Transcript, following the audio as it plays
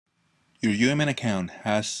Your UMN account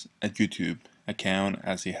has a YouTube account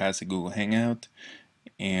as it has a Google Hangout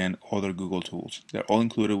and other Google tools. They're all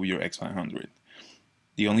included with your X500.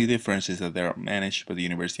 The only difference is that they're managed by the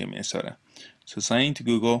University of Minnesota. So signing to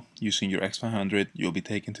Google using your X500, you'll be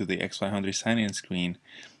taken to the X500 sign-in screen.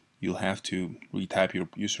 You'll have to retype your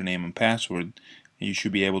username and password, and you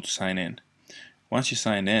should be able to sign in. Once you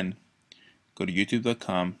sign in, go to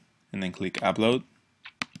youtube.com and then click Upload.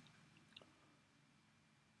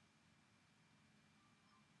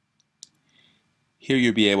 Here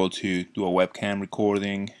you'll be able to do a webcam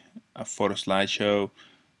recording, a photo slideshow,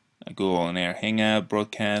 a Google On Air Hangout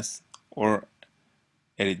broadcast, or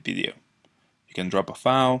edit video. You can drop a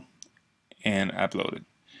file and upload it.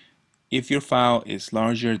 If your file is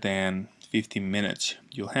larger than 15 minutes,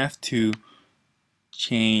 you'll have to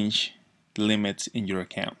change the limits in your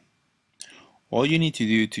account. All you need to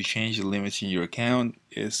do to change the limits in your account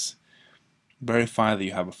is verify that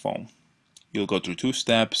you have a phone. You'll go through 2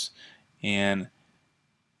 steps, and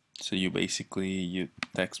so you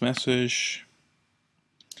text message,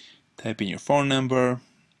 type in your phone number,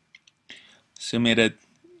 submit it,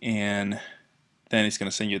 and then it's going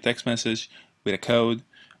to send you a text message with a code,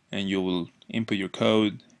 and you will input your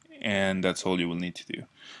code, and that's all you will need to do.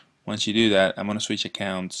 Once you do that, I'm going to switch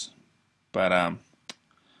accounts, but I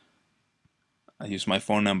use my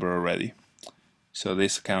phone number already, so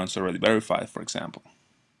this account's already verified, for example.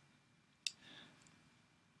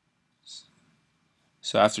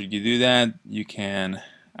 So after you do that, you can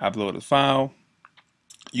upload a file.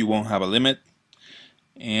 You won't have a limit,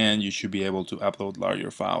 and you should be able to upload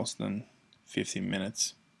larger files than 15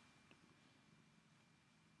 minutes.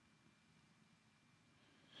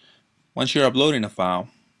 Once you're uploading a file,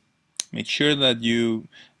 make sure that you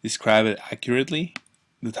describe it accurately.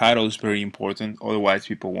 The title is very important, otherwise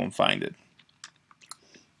people won't find it.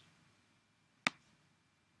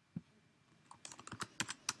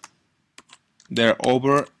 There are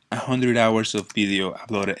over 100 hours of video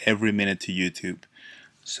uploaded every minute to YouTube.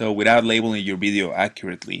 So without labeling your video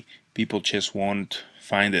accurately, people just won't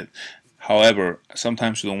find it. However,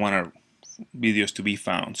 sometimes we don't want our videos to be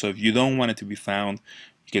found. So if you don't want it to be found,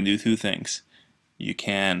 you can do 2 things. You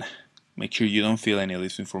can make sure you don't fill any of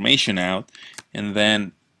this information out, and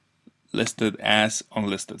then list it as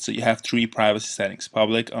unlisted. So you have 3 privacy settings: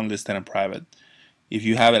 public, unlisted, and private. If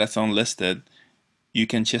you have it as unlisted, you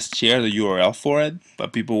can just share the URL for it,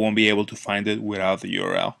 but people won't be able to find it without the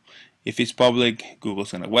URL. If it's public,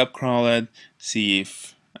 Google's gonna web crawl it, see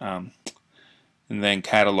if, and then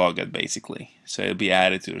catalog it basically. So it'll be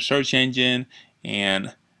added to the search engine,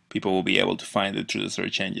 and people will be able to find it through the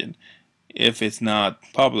search engine. If it's not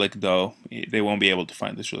public though, they won't be able to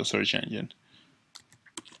find it through the search engine.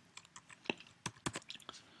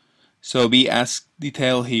 So be as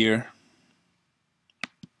detailed here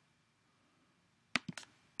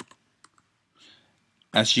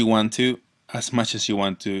as you want to, as much as you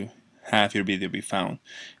want to have your video be found.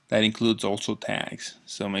 That includes also tags.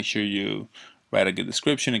 So make sure you write a good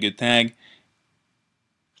description, a good tag.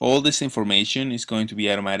 All this information is going to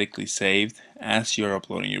be automatically saved as you're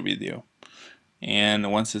uploading your video.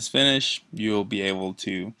 And once it's finished, you'll be able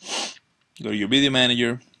to go to your video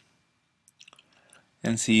manager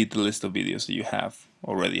and see the list of videos that you have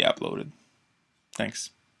already uploaded. Thanks.